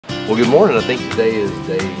Well, good morning. I think today is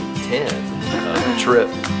day 10 of the trip,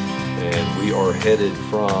 and we are headed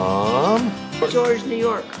from George, New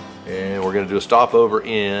York. And we're going to do a stopover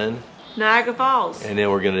in Niagara Falls. And then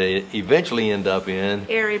we're going to eventually end up in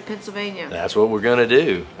Erie, Pennsylvania. That's what we're going to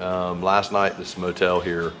do. Last night, this motel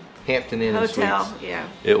here, Hampton Inn Hotel, Suites, yeah.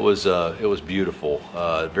 It was beautiful,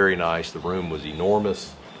 very nice. The room was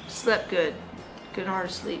enormous. Slept good. Good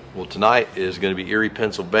hard sleep. Well, tonight is going to be Erie,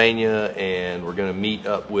 Pennsylvania, and we're going to meet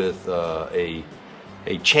up with a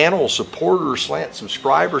channel supporter /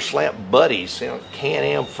 subscriber / buddies,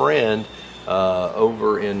 CanAm friend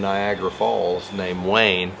over in Niagara Falls named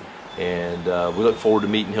Wayne, and we look forward to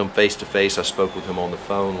meeting him face to face. I spoke with him on the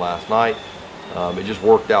phone last night. It just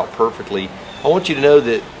worked out perfectly. I want you to know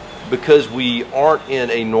that because we aren't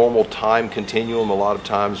in a normal time continuum, a lot of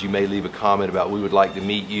times you may leave a comment about we would like to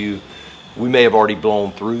meet you. We may have already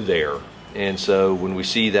blown through there, and so when we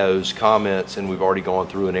see those comments and we've already gone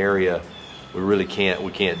through an area, we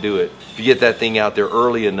can't do it. If you get that thing out there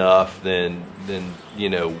early enough, then you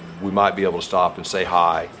know, we might be able to stop and say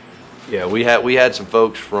hi. Yeah, we had some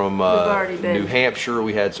folks from New Hampshire.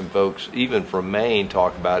 We had some folks even from Maine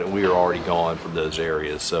talk about it. We are already gone from those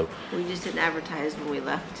areas, so we just didn't advertise when we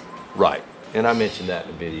left. Right. And I mentioned that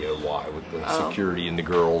in the video, why, with the security and the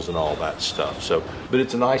girls and all that stuff. So, but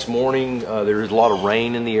it's a nice morning. There is a lot of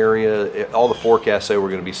rain in the area. All the forecasts say we're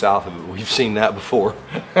going to be south of it. We've seen that before.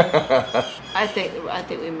 I think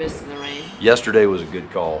we missed the rain. Yesterday was a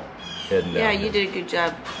good call. Heading yeah, down you did a good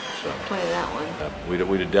job playing that one. Yeah,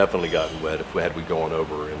 we'd have definitely gotten wet if we had gone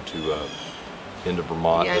over into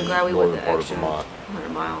Vermont. Yeah, I'm glad we went the part of extra Vermont. 100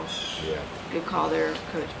 miles. Yeah. Good call there,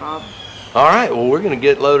 Coach Bob. All right, well, we're going to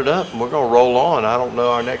get loaded up and we're going to roll on. I don't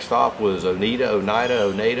know, our next stop was Oneida.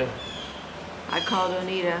 I called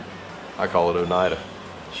Oneida. I call it Oneida.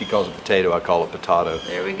 She calls it potato, I call it potato.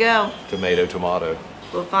 There we go. Tomato.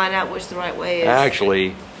 We'll find out which the right way is.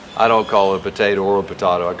 Actually, I don't call it a potato or a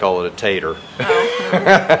potato, I call it a tater. Oh.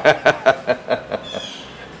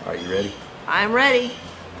 All right, you ready? I'm ready.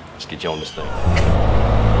 Let's get you on this thing.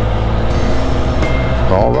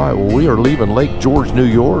 All right, well, we are leaving Lake George, New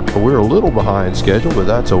York. We're a little behind schedule, but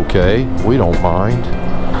that's okay. We don't mind.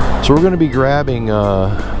 So we're going to be grabbing,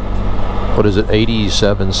 what is it,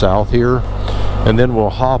 87 South here, and then we'll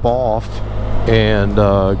hop off and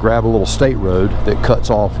grab a little state road that cuts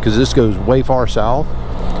off, because this goes way far south,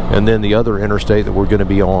 and then the other interstate that we're going to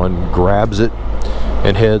be on grabs it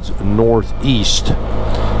and heads northeast.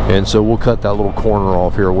 And so we'll cut that little corner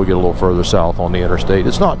off here. We'll get a little further south on the interstate.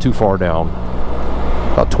 It's not too far down.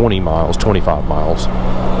 About 20 miles, 25 miles.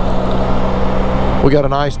 We got a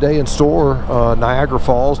nice day in store, Niagara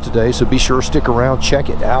Falls today, so be sure to stick around, check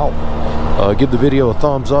it out. Give the video a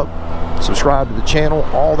thumbs up, subscribe to the channel,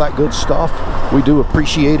 all that good stuff. We do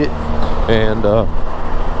appreciate it. And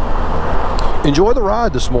enjoy the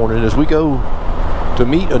ride this morning as we go to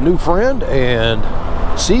meet a new friend and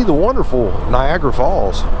see the wonderful Niagara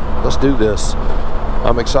Falls. Let's do this.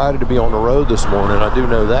 I'm excited to be on the road this morning, I do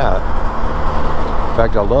know that. In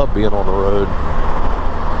fact, I love being on the road.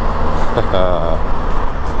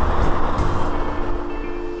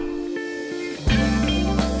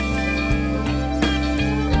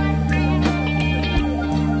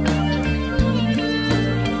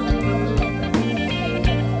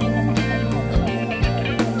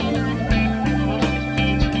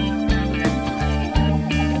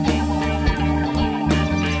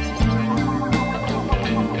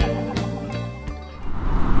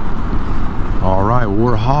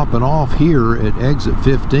 We're hopping off here at exit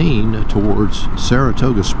 15 towards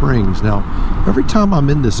Saratoga Springs. Now, every time I'm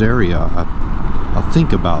in this area, I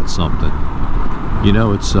think about something. You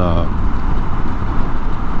know, it's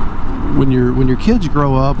when your kids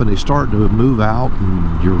grow up and they start to move out,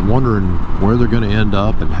 and you're wondering where they're going to end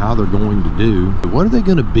up and how they're going to do. What are they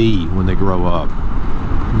going to be when they grow up?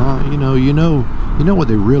 No, you know what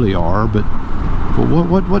they really are, but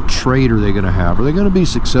what trade are they going to have? Are they going to be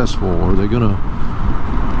successful? Or are they going to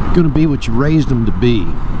be what you raised them to be?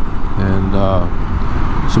 And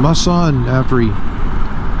so my son, after he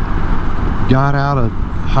got out of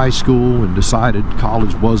high school and decided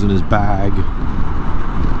college wasn't his bag,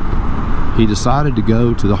 he decided to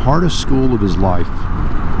go to the hardest school of his life,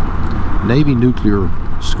 Navy Nuclear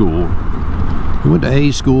School. He went to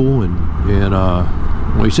A school, and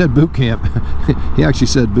well, he said boot camp. He actually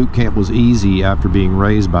said boot camp was easy after being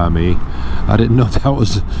raised by me. I didn't know if that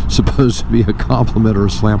was supposed to be a compliment or a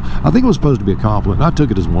slam. I think it was supposed to be a compliment. I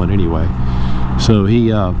took it as one anyway. So he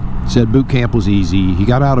said boot camp was easy. He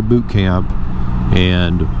got out of boot camp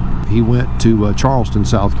and he went to Charleston,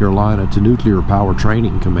 South Carolina, to Nuclear Power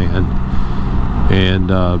Training Command,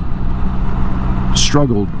 and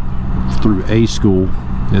struggled through A school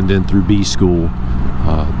and then through B school.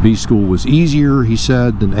 B school was easier, he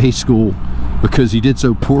said, than A school, because he did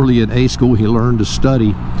so poorly in A school he learned to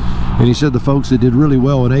study. And he said the folks that did really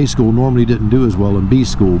well in A school normally didn't do as well in B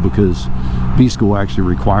school, because B school actually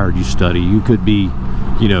required you study. You could be,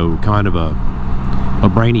 you know, kind of a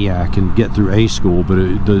brainiac and get through A school, but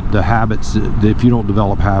the habits, if you don't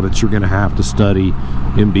develop habits, you're going to have to study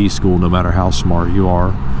in B school no matter how smart you are.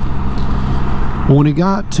 Well, when he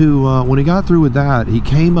got through with that, he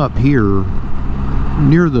came up here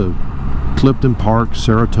near the Clifton Park,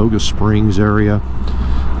 Saratoga Springs area.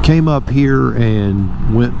 Came up here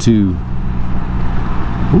and went to,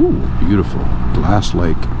 ooh, beautiful, Glass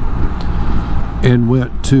Lake, and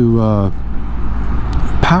went to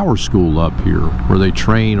power school up here, where they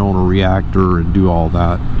train on a reactor and do all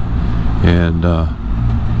that. And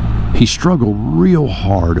he struggled real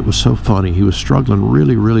hard. It was so funny. He was struggling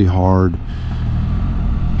really, really hard.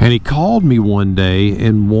 And he called me one day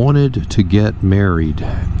and wanted to get married.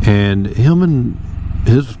 And him and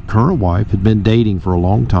his current wife had been dating for a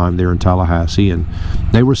long time there in Tallahassee, and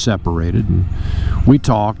they were separated. And we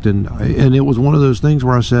talked, and it was one of those things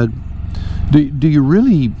where I said, do you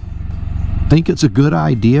really think it's a good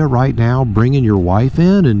idea right now bringing your wife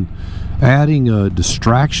in and adding a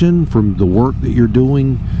distraction from the work that you're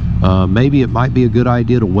doing? Maybe it might be a good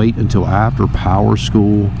idea to wait until after power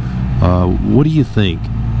school. What do you think?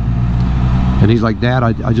 And he's like, Dad,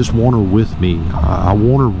 I just want her with me. I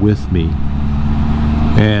want her with me.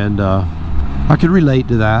 And I could relate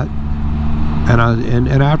to that.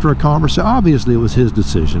 And after a conversation, obviously it was his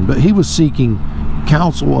decision, but he was seeking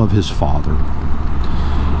counsel of his father.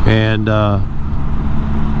 And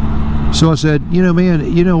so I said, you know,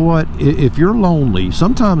 man, you know what? If you're lonely,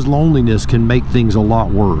 sometimes loneliness can make things a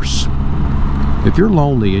lot worse. If you're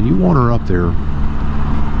lonely and you want her up there,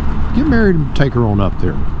 get married and take her on up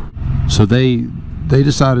there. So they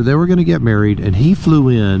decided they were going to get married, and he flew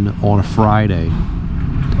in on a Friday,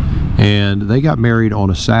 and they got married on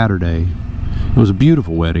a Saturday. It was a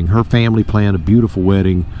beautiful wedding. Her family planned a beautiful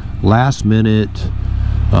wedding, last minute,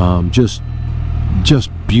 just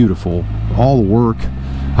beautiful. All the work,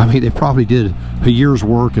 I mean, they probably did a year's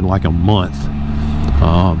work in like a month.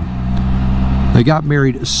 They got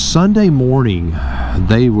married Sunday morning.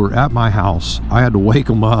 They were at my house. I had to wake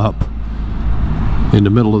them up in the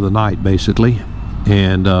middle of the night, basically,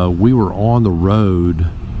 and we were on the road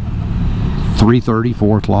 3:30,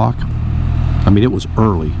 4 o'clock. I mean, it was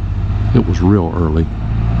early. It was real early.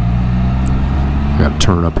 I got to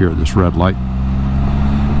turn up here at this red light.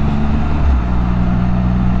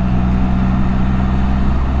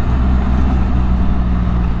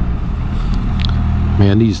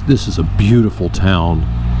 Man, this is a beautiful town.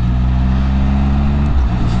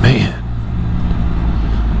 Man.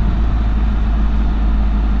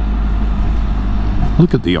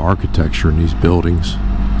 Look at the architecture in these buildings.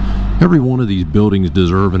 Every one of these buildings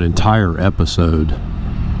deserve an entire episode.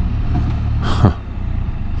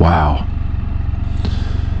 Wow.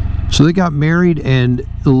 So they got married, and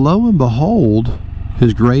lo and behold,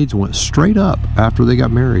 his grades went straight up after they got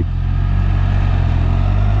married.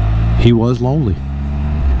 He was lonely.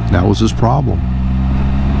 That was his problem.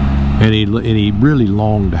 And he really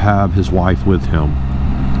longed to have his wife with him.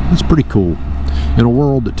 That's pretty cool. In a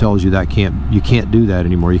world that tells you that you can't do that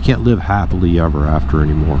anymore. You can't live happily ever after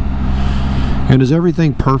anymore. And is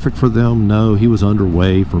everything perfect for them? No, he was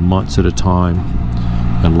underway for months at a time.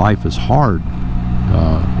 And life is hard.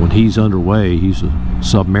 When he's underway, he's a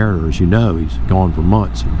submariner, as you know. He's gone for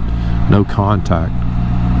months and no contact.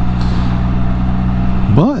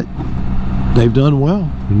 But they've done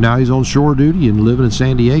well. Now he's on shore duty and living in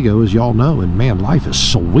San Diego, as y'all know. And man, life is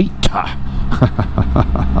sweet.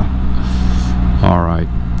 All right.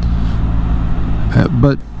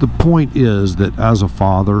 But the point is that as a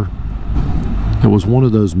father, it was one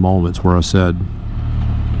of those moments where I said,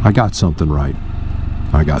 I got something right.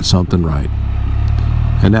 I got something right.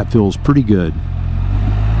 And that feels pretty good.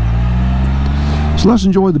 So let's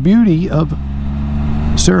enjoy the beauty of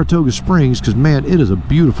Saratoga Springs, because man, it is a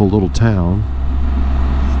beautiful little town.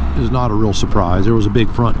 It is not a real surprise. There was a big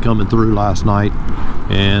front coming through last night,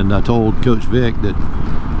 and I told Coach Vic that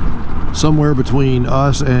somewhere between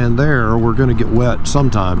us and there, we're going to get wet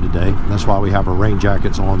sometime today. That's why we have our rain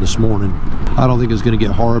jackets on this morning. I don't think it's going to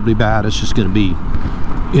get horribly bad. It's just going to be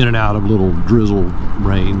in and out of little drizzle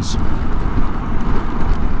rains.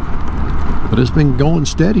 But it's been going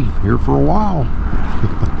steady here for a while.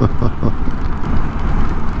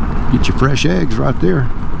 Get your fresh eggs right there.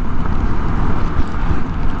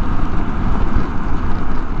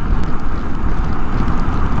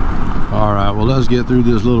 All right, well, let's get through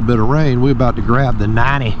this little bit of rain. We're about to grab the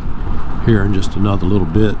 90 here in just another little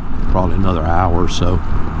bit, probably another hour or so.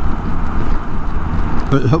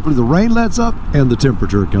 But hopefully the rain lets up and the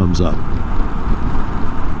temperature comes up.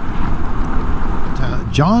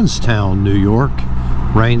 Johnstown, New York.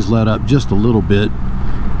 Rain's let up just a little bit.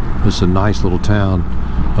 It's a nice little town.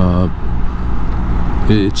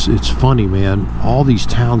 It's funny, man. All these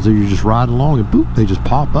towns that you're just riding along and boop, they just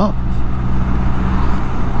pop up.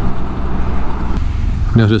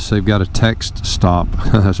 Notice they've got a text stop.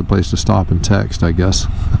 That's a place to stop and text, I guess.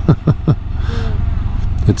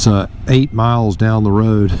 It's 8 miles down the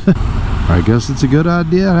road. I guess it's a good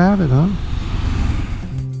idea to have it, huh?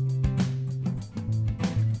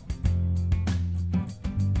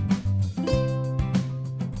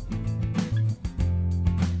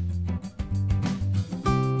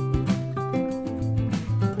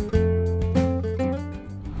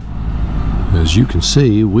 As you can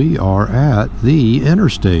see, we are at the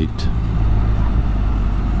interstate.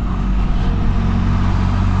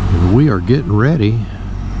 And we are getting ready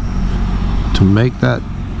to make that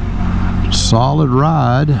solid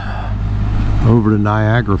ride over to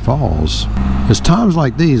Niagara Falls. It's times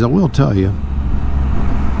like these, I will tell you,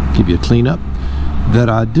 give you a cleanup, that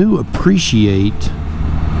I do appreciate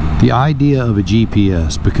the idea of a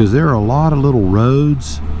GPS, because there are a lot of little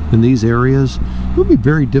roads in these areas. It would be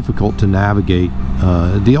very difficult to navigate.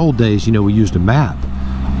 The old days, you know, we used a map.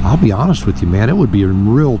 I'll be honest with you, man, it would be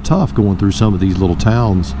real tough going through some of these little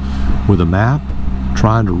towns with a map,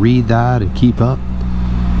 trying to read that and keep up.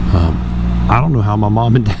 I don't know how my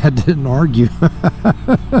mom and dad didn't argue.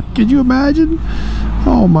 Could you imagine?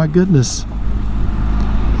 Oh my goodness.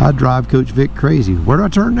 I'd drive Coach Vic crazy. Where do I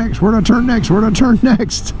turn next? Where do I turn next? Where do I turn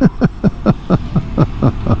next?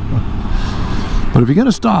 But if you're going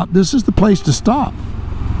to stop, this is the place to stop.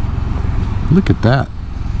 Look at that.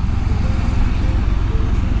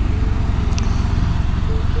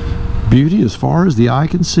 Beauty as far as the eye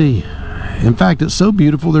can see. In fact, it's so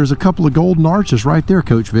beautiful, there's a couple of golden arches right there,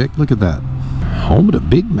 Coach Vic. Look at that. Home of the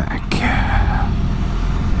Big Mac.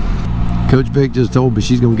 Coach Vic just told me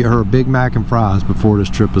she's going to get her a Big Mac and fries before this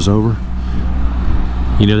trip is over.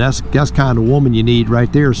 You know, that's kind of woman you need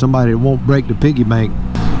right there, somebody that won't break the piggy bank.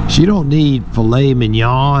 She don't need filet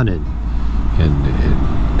mignon and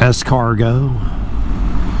escargot.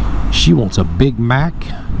 She wants a Big Mac,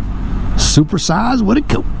 supersized with a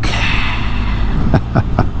Coke.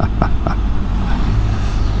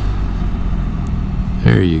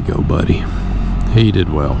 There you go, buddy. He did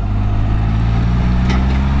well.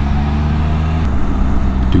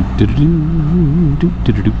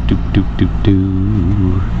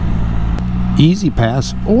 Easy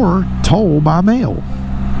Pass or toll by mail.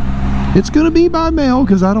 It's going to be by mail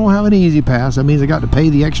because I don't have an Easy Pass. That means I got to pay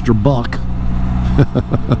the extra $1.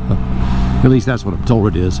 At least that's what I'm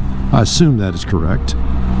told it is. I assume that is correct.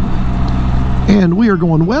 And we are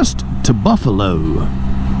going west to Buffalo.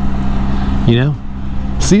 You know,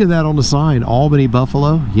 seeing that on the sign, Albany,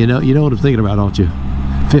 Buffalo, you know what I'm thinking about, don't you?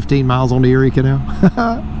 15 miles on the Erie Canal.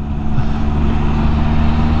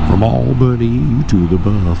 From Albany to the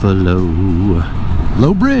Buffalo.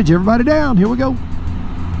 Low bridge, everybody down. Here we go.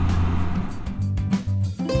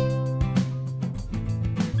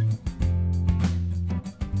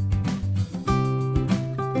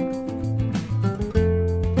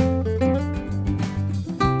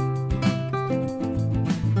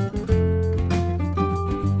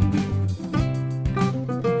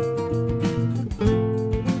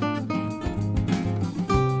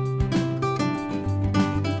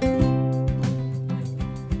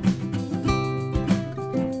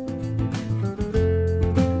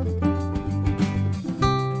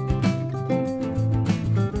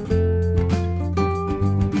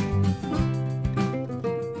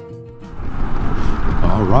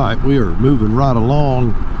 Alright, we are moving right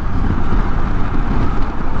along.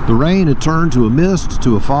 The rain had turned to a mist,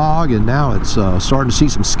 to a fog, and now it's starting to see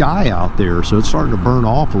some sky out there, so it's starting to burn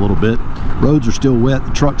off a little bit. Roads are still wet,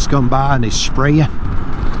 the trucks come by and they spray you.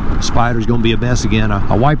 Spyder's going to be a mess again.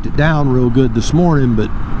 I wiped it down real good this morning, but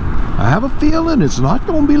I have a feeling it's not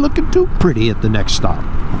going to be looking too pretty at the next stop.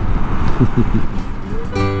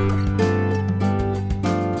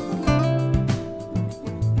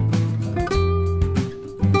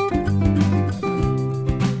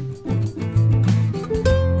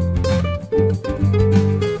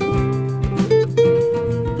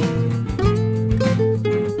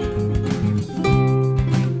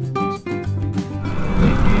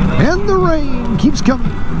 And the rain keeps coming.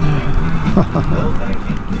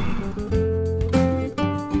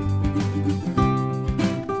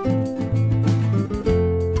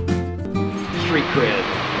 Street cred.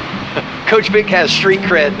 Coach Vic has street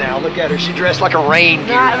cred now. Look at her. She dressed like a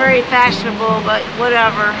reindeer. Not very fashionable, but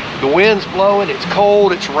whatever. The wind's blowing. It's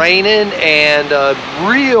cold. It's raining, and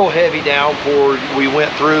real heavy downpour we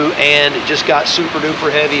went through, and it just got super duper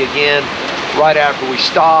heavy again right after we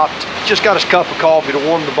stopped. Just got us a cup of coffee to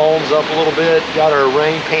warm the bones up a little bit. Got our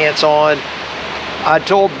rain pants on. I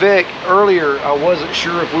told Vic earlier I wasn't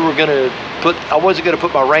sure if we were gonna I wasn't gonna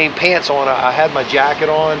put my rain pants on. I had my jacket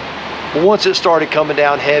on. But once it started coming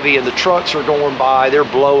down heavy and the trucks are going by, they're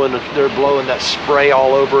blowing that spray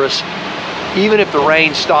all over us. Even if the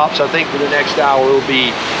rain stops, I think for the next hour it'll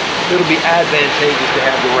be advantageous to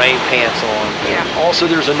have the rain pants on. Yeah. Also,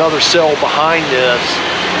 there's another cell behind this.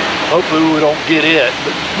 Hopefully we don't get it,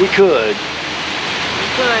 but we could. We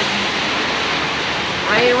could.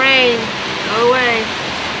 Rain, go away.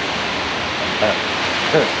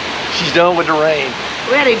 She's done with the rain.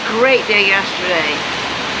 We had a great day yesterday.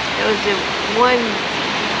 It was the one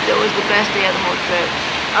that was the best day of the whole trip.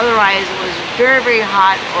 Otherwise, it was very, very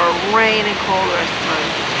hot or rain and cold the rest of the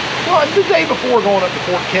time. Well, the day before going up to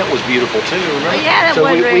Fort Kent was beautiful too, remember? Oh, yeah, that so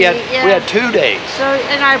was we had 2 days. So,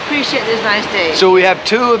 and I appreciate these nice days. So we have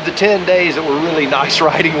 2 of the 10 days that were really nice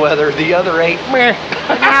riding weather. The other 8, meh.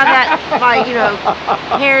 But now that my,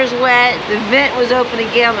 hair's wet, the vent was open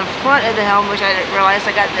again on the front of the helm, which I didn't realize.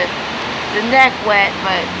 I got the neck wet,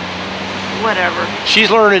 but whatever. She's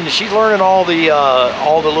learning all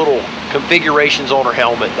the little configurations on her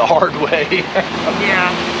helmet the hard way. Yeah.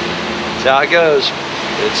 That's how it goes.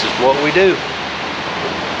 This is what we do.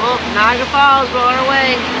 Well, Niagara Falls, we're on our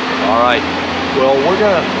way. All right. Well, we're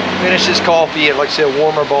gonna finish this coffee and, like I said,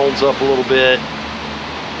 warm our bones up a little bit.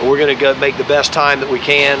 We're gonna go make the best time that we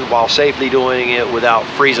can while safely doing it without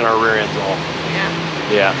freezing our rear ends off.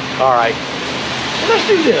 Yeah. Yeah. All right. Well, let's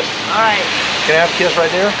do this. All right. Can I have a kiss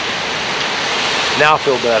right there? Now I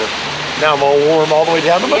feel better. Now I'm all warm all the way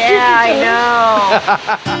down to my tippy toes. Yeah,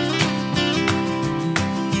 I know.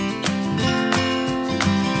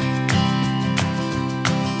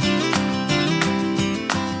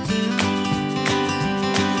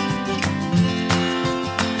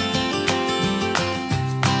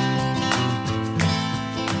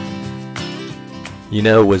 You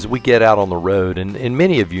know, as we get out on the road, and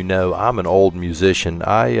many of you know I'm an old musician.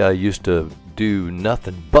 I used to do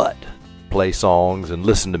nothing but play songs and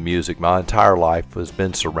listen to music. My entire life has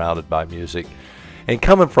been surrounded by music. And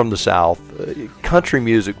coming from the South, country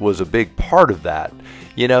music was a big part of that.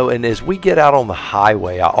 You know, and as we get out on the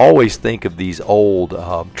highway, I always think of these old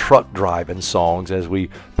truck driving songs as we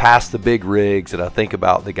pass the big rigs, and I think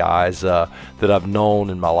about the guys that I've known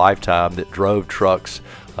in my lifetime that drove trucks.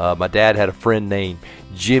 My dad had a friend named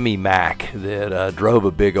Jimmy Mack that drove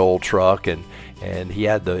a big old truck, and he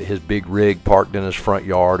had his big rig parked in his front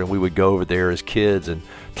yard, and we would go over there as kids and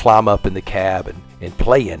climb up in the cab and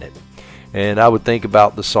play in it. And I would think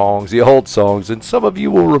about the songs, the old songs, and some of you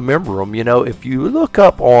will remember them. You know, if you look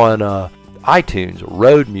up on iTunes,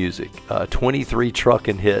 road music, 23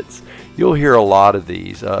 trucking hits, you'll hear a lot of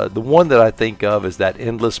these. The one that I think of is that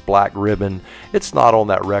Endless Black Ribbon. It's not on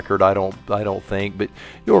that record, I don't think, but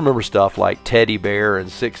you'll remember stuff like Teddy Bear and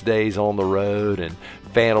 6 Days on the Road and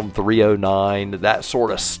Phantom 309, that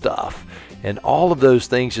sort of stuff. And all of those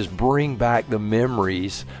things just bring back the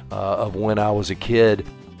memories of when I was a kid.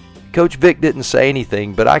 Coach Vic didn't say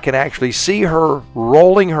anything, but I can actually see her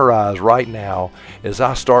rolling her eyes right now as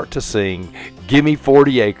I start to sing, "Gimme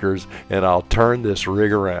 40 Acres, and I'll turn this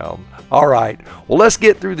rig around." All right, well, let's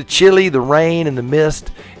get through the chili, the rain, and the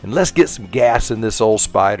mist, and let's get some gas in this old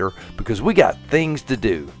Spyder, because we got things to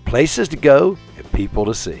do, places to go, and people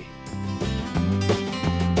to see.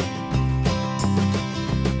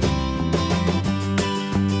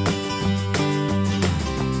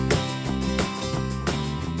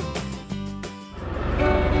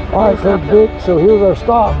 All right, Coach Vic, so here's our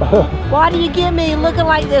stop. Why do you get me looking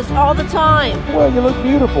like this all the time? Well, you look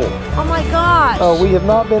beautiful. Oh my gosh. We have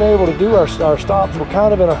not been able to do our stops. We're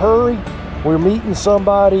kind of in a hurry. We're meeting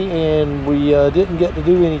somebody, and we didn't get to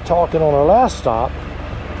do any talking on our last stop.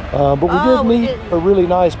 But we did meet a really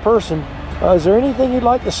nice person. Is there anything you'd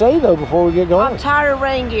like to say, though, before we get going? I'm tired of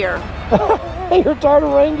rain gear. You're tired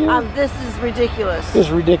of rain gear? This is ridiculous. It's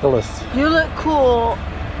ridiculous. You look cool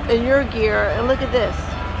in your gear, and look at this.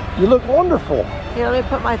 You look wonderful. Here, let me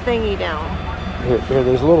put my thingy down. Here,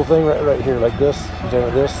 there's a little thing right here, like this.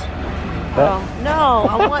 Like this. Oh, no,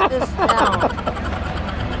 I want this down.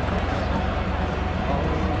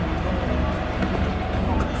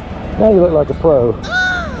 Now you look like a pro.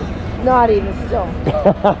 Not even still.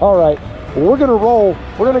 All right, well, we're gonna roll.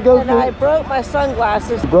 We're gonna go. And I broke my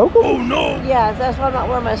sunglasses. Broke them? Oh no! Yes, that's why I'm not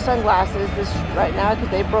wearing my sunglasses right now, because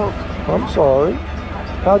they broke. I'm sorry.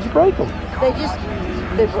 How'd you break them?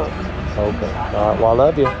 They broke. Okay. All right. Well, I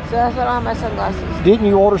love you. So that's why I don't have my sunglasses. Didn't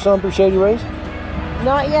you order some through Shady-Rays?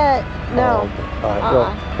 Not yet. No. Oh, okay. All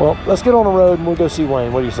right. Well, let's get on the road and we'll go see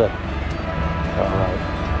Wayne. What do you say? All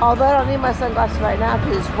right. Although I don't need my sunglasses right now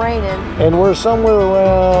because it's raining. And we're somewhere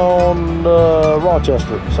around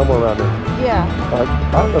Rochester, somewhere around there. Yeah. All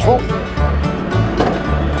right, let's roll.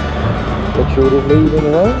 Make sure it didn't leave any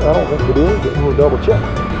rain. I don't think it is, but we'll double check.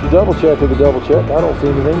 You double check with a double check. I don't see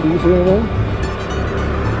anything. Do you see anything?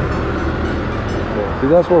 Yeah. See,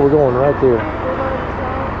 that's where we're going, right there.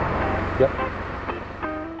 Yep.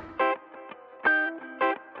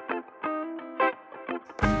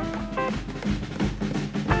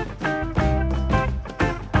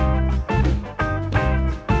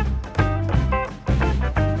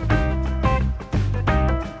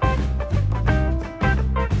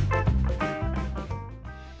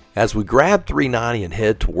 As we grab 390 and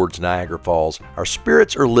head towards Niagara Falls, our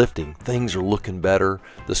spirits are lifting, things are looking better,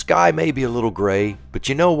 the sky may be a little gray, but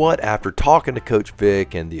you know what, after talking to Coach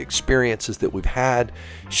Vic and the experiences that we've had,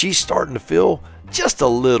 she's starting to feel just a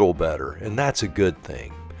little better, and that's a good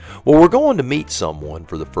thing. Well, we're going to meet someone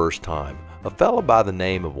for the first time, a fella by the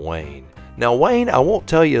name of Wayne. Now Wayne, I won't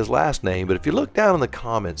tell you his last name, but if you look down in the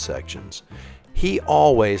comment sections, he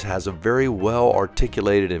always has a very well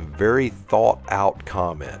articulated and very thought out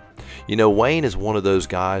comment. You know, Wayne is one of those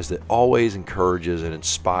guys that always encourages and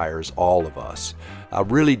inspires all of us. I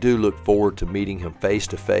really do look forward to meeting him face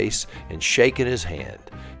to face and shaking his hand.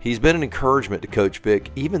 He's been an encouragement to Coach Vic,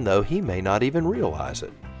 even though he may not even realize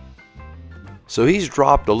it. So he's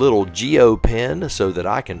dropped a little geo pin so that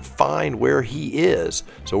I can find where he is.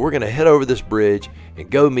 So we're going to head over this bridge and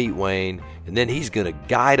go meet Wayne, and then he's going to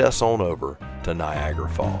guide us on over to Niagara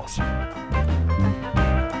Falls.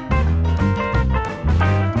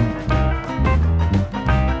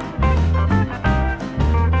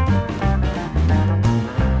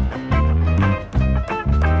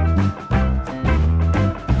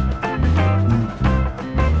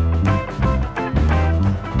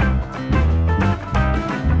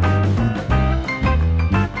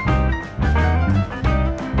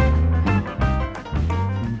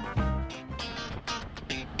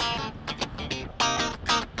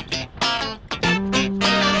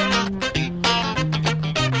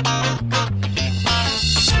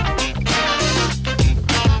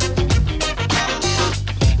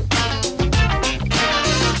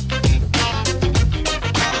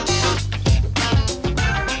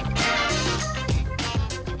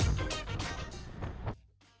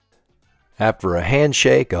 After a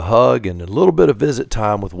handshake, a hug, and a little bit of visit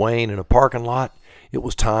time with Wayne in a parking lot, it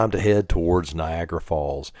was time to head towards Niagara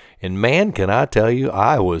Falls. And man, can I tell you,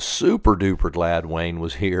 I was super duper glad Wayne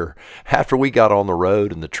was here. After we got on the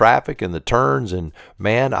road and the traffic and the turns, and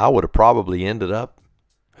man, I would have probably ended up,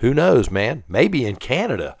 who knows, man, maybe in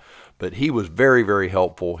Canada. But he was very, very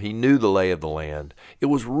helpful. He knew the lay of the land. It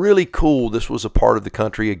was really cool. This was a part of the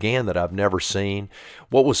country, again, that I've never seen.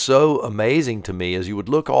 What was so amazing to me is you would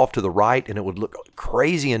look off to the right and it would look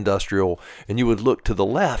crazy industrial, and you would look to the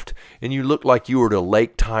left and you looked like you were at a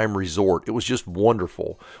lake time resort. It was just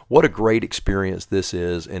wonderful. What a great experience this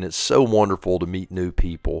is, and it's so wonderful to meet new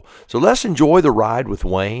people. So let's enjoy the ride with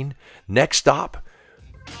Wayne. Next stop,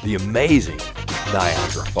 the amazing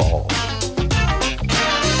Niagara Falls.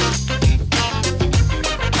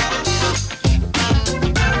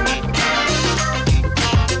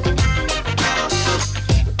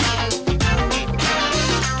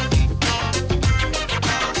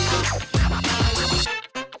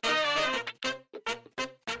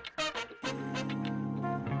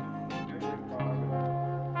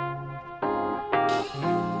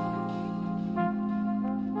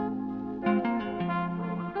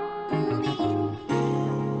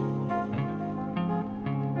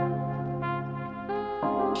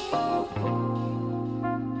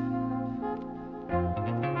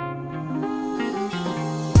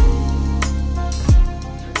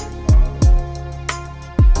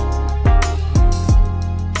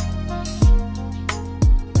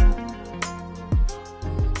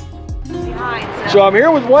 So I'm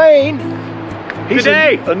here with Wayne. He's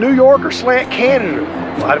Today. a New Yorker slant candidate.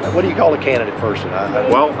 What do you call a candidate person?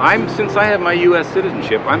 Well, since I have my U.S.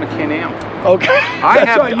 citizenship, I'm a CanAm. Okay. I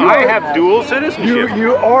have dual citizenship.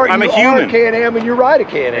 I'm a human. CanAm and you ride a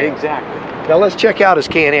CanAm. Exactly. Now let's check out his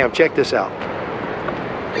CanAm. Check this out.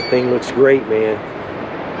 The thing looks great, man.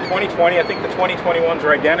 2020, I think the 2021s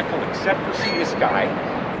are identical except for see this guy.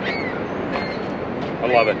 I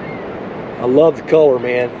love it. I love the color,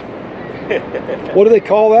 man. What do they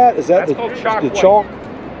call that? Is that called chalk the white. chalk?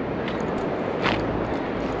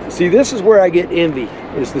 See, this is where I get envy,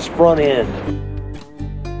 is this front end.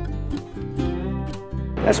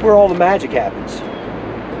 That's where all the magic happens.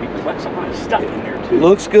 We collect a lot of stuff in there too.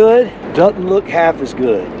 Looks good, doesn't look half as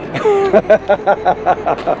good.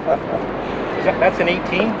 That's an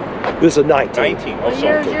 18? This is a 19. 19. Oh,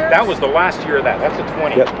 so that was the last year of that. That's a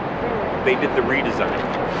 20. Yep. They did the redesign.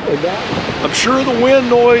 I'm sure the wind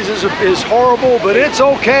noise is horrible, but it's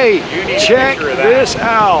okay. Check this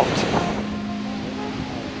out.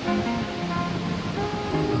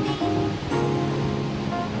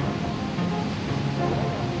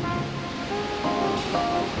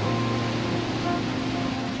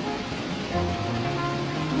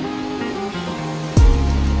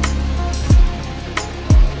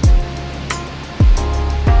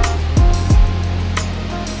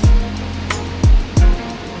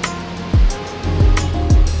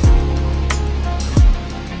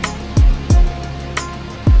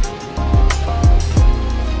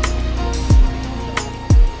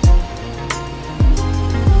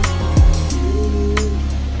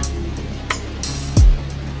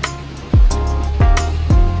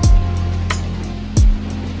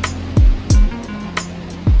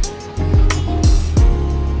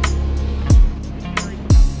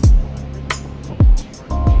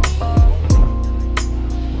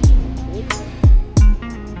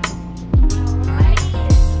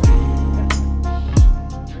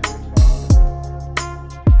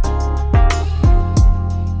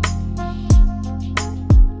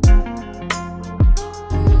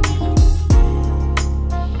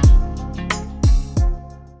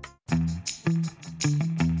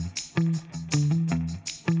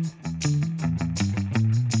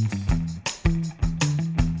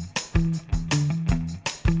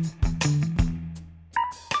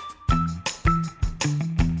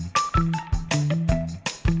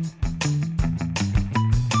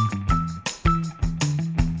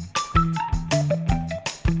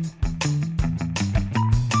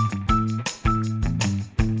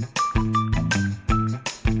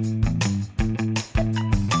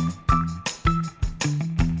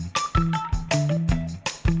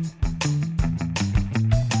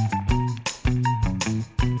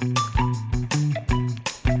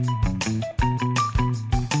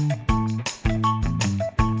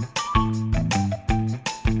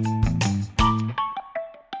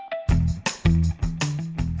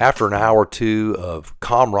 After an hour or two of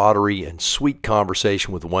camaraderie and sweet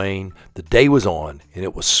conversation with Wayne, the day was on, and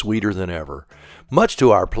it was sweeter than ever. Much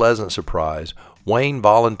to our pleasant surprise, Wayne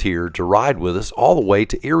volunteered to ride with us all the way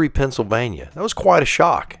to Erie, Pennsylvania. That was quite a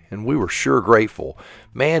shock, and we were sure grateful.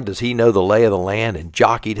 Man, does he know the lay of the land and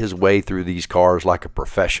jockeyed his way through these cars like a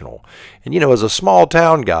professional. And you know, as a small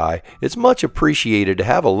town guy, it's much appreciated to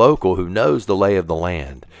have a local who knows the lay of the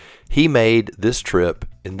land. He made this trip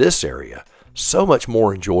in this area so much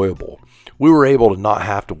more enjoyable. We were able to not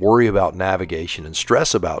have to worry about navigation and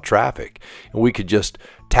stress about traffic, and we could just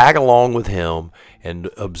tag along with him and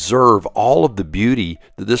observe all of the beauty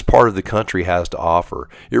that this part of the country has to offer.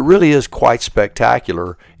 It really is quite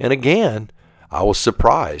spectacular, and again, I was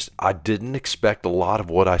surprised. I didn't expect a lot of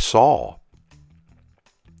what I saw.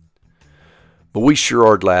 But we sure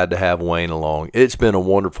are glad to have Wayne along. It's been a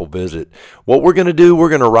wonderful visit. What we're going to do, we're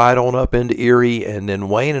going to ride on up into Erie, and then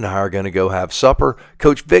Wayne and I are going to go have supper.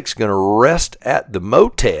 Coach Vic's going to rest at the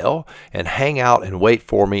motel and hang out and wait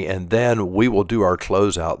for me, and then we will do our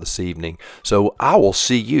closeout this evening. So I will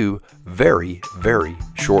see you very, very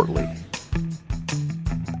shortly.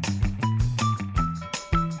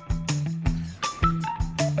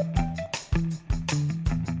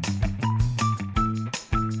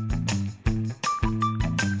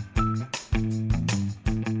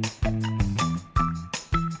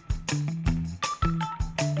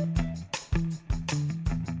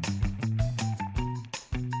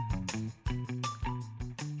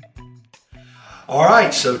 All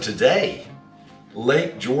right, so today,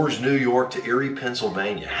 Lake George, New York to Erie,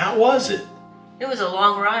 Pennsylvania. How was it? It was a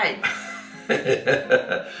long ride.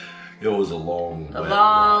 It was a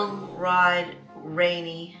long ride,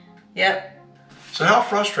 rainy. Yep. So how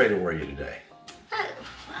frustrated were you today? I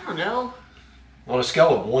don't know. On a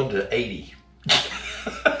scale of 1 to 80.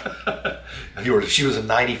 She was a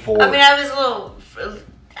 94. I mean, I was a little,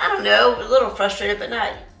 I don't know, a little frustrated, but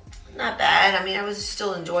not bad. I mean, I was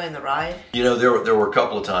still enjoying the ride. You know, there were a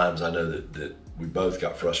couple of times I know that we both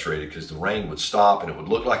got frustrated because the rain would stop and it would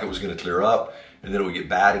look like it was going to clear up, and then it would get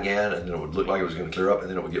bad again, and then it would look like it was going to clear up, and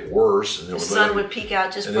then it would get worse, and then the sun would peek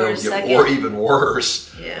out just for a second, or even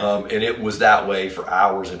worse. Yeah. And it was that way for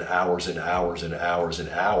hours and hours and hours and hours and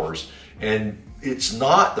hours. And it's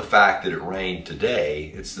not the fact that it rained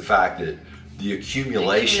today; it's the fact that the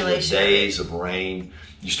accumulation of days of rain.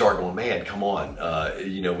 You start going, man, come on.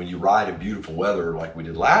 You know, when you ride in beautiful weather like we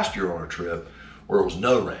did last year on our trip, where it was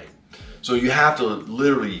no rain. So you have to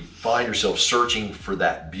literally find yourself searching for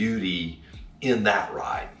that beauty in that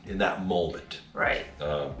ride, in that moment. Right.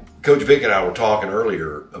 Coach Vic and I were talking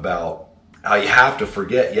earlier about how you have to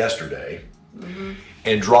forget yesterday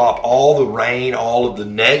and drop all the rain, all of the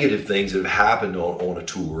negative things that have happened on a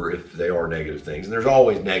tour, if they are negative things. And there's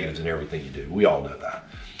always negatives in everything you do. We all know that.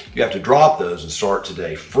 You have to drop those and start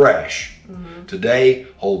today fresh. Today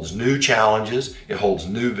holds new challenges. It holds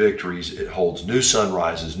new victories. It holds new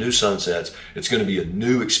sunrises, new sunsets. It's going to be a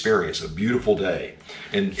new experience, a beautiful day.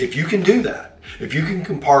 And if you can do that, if you can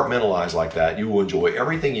compartmentalize like that, you will enjoy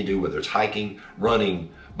everything you do, whether it's hiking,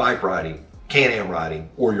 running, bike riding, Can-Am riding,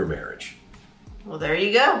 or your marriage. Well, there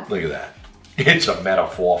you go. Look at that. It's a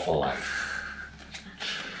metaphor for life.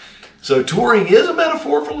 So touring is a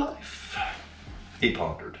metaphor for life. He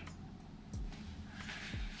pondered.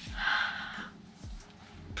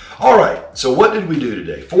 All right, so what did we do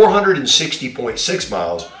today? 460.6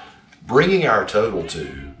 miles, bringing our total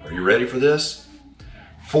to, are you ready for this?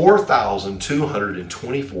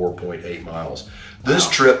 4,224.8 miles. This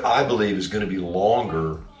trip, I believe, is going to be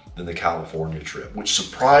longer than the California trip, which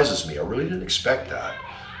surprises me. I really didn't expect that.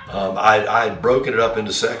 I had broken it up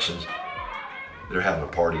into sections. They're having a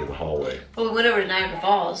party in the hallway. Well, we went over to Niagara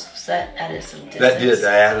Falls, so that added some distance. That did.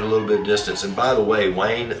 That added a little bit of distance. And by the way,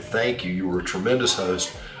 Wayne, thank you. You were a tremendous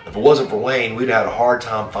host. If it wasn't for Wayne, we'd had a hard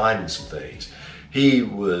time finding some things. He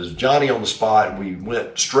was Johnny on the spot. We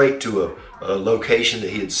went straight to a location that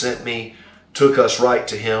he had sent me, took us right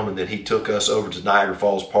to him, and then he took us over to Niagara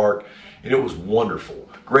Falls Park, and it was wonderful.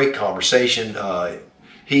 Great conversation.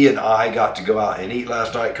 He and I got to go out and eat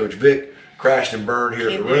last night. Coach Vic crashed and burned here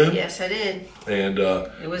at the room. Yes, I did. And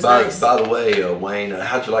it was nice. By the way, Wayne,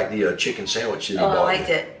 how'd you like the chicken sandwich that you bought? I liked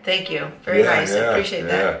it. Thank you. Very nice. I appreciate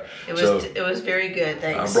that. It was very good.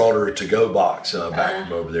 Thanks. I brought her a to-go box back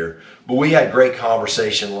from over there. But we had great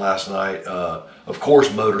conversation last night. Of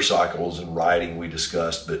course, motorcycles and riding we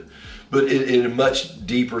discussed, but in much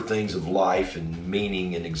deeper things of life and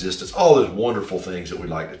meaning and existence, all those wonderful things that we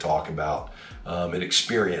like to talk about and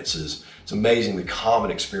experiences. It's amazing the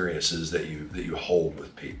common experiences that you hold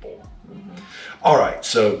with people. All right,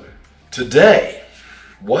 so today,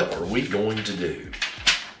 what are we going to do?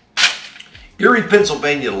 Erie,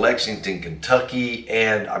 Pennsylvania, Lexington, Kentucky,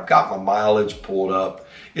 and I've got my mileage pulled up.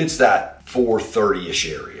 It's that 430-ish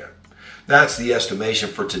area. That's the estimation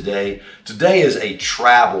for today. Today is a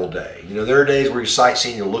travel day. You know, there are days where you're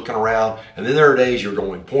sightseeing, you're looking around, and then there are days you're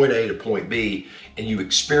going point A to point B, and you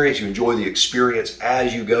enjoy the experience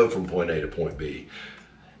as you go from point A to point B.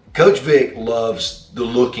 Coach Vic loves the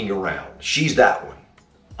looking around. She's that one.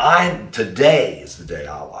 Today is the day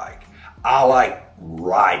I like. I like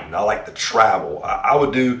riding. I like the travel. I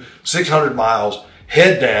would do 600 miles,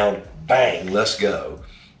 head down, bang, let's go.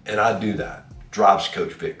 And I do that. Drives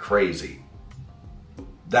Coach Vic crazy.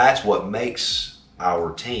 That's what makes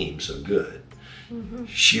our team so good.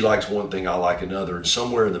 She likes one thing, I like another, and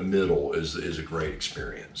somewhere in the middle is a great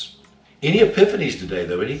experience. Any epiphanies today,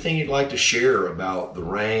 though? Anything you'd like to share about the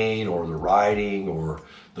rain or the riding or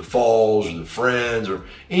the falls or the friends or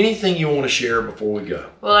anything you want to share before we go?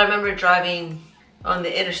 Well, I remember driving on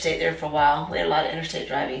the interstate there for a while. We had a lot of interstate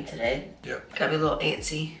driving today. Yeah. Got me a little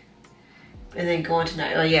antsy. And then going to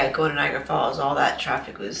Niagara Falls, all that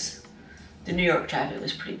traffic the New York traffic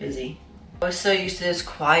was pretty busy. I was so used to those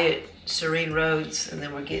quiet, serene roads, and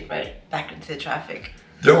then we're getting right back into the traffic.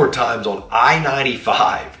 There were times on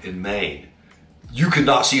I-95 in Maine, you could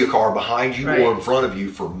not see a car behind you or in front of you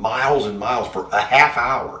for miles and miles for a half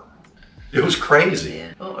hour. It was crazy.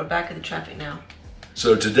 Yeah. Well, we're back in the traffic now.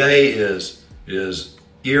 So today is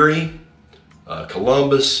Erie,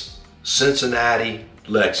 Columbus, Cincinnati,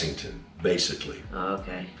 Lexington, basically. Oh,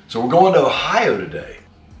 okay. So we're going to Ohio today.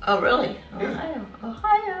 Oh, really? Yeah.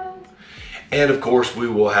 Ohio. And of course, we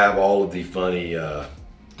will have all of the funny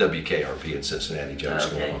WKRP and Cincinnati jokes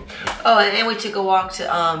going on. Oh, and we took a walk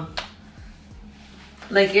to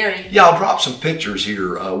Lake Erie. Yeah, I'll drop some pictures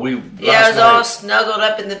here. I was all snuggled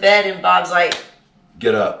up in the bed, and Bob's like,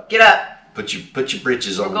 "Get up, get up, put your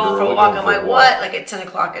britches on." We're going for a walk. I'm like, what? Like at 10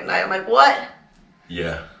 o'clock at night. I'm like, what?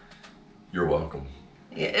 Yeah, you're welcome.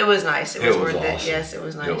 Yeah, it was nice. It was worth it. Yes, it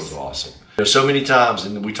was nice. It was awesome. There's so many times,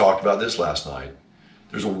 and we talked about this last night.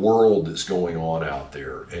 There's a world that's going on out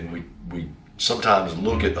there, and we sometimes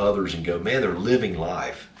look at others and go, man, they're living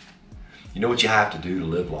life. You know what you have to do to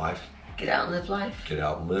live life? Get out and live life. Get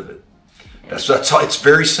out and live it. That's it's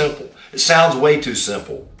very simple. It sounds way too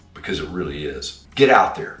simple because it really is. Get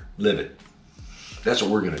out there, live it. That's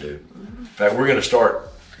what we're going to do. In fact, we're going to start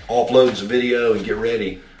offloading some video and get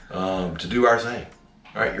ready to do our thing.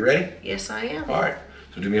 All right, you ready? Yes, I am. All right.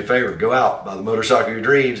 So do me a favor, go out, buy the motorcycle of your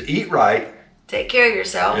dreams, eat right, take care of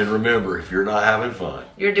yourself, and remember, if you're not having fun,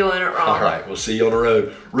 you're doing it wrong. All right, we'll see you on the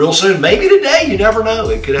road real soon. Maybe today, you never know,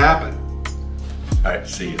 it could happen. All right,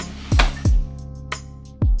 see you.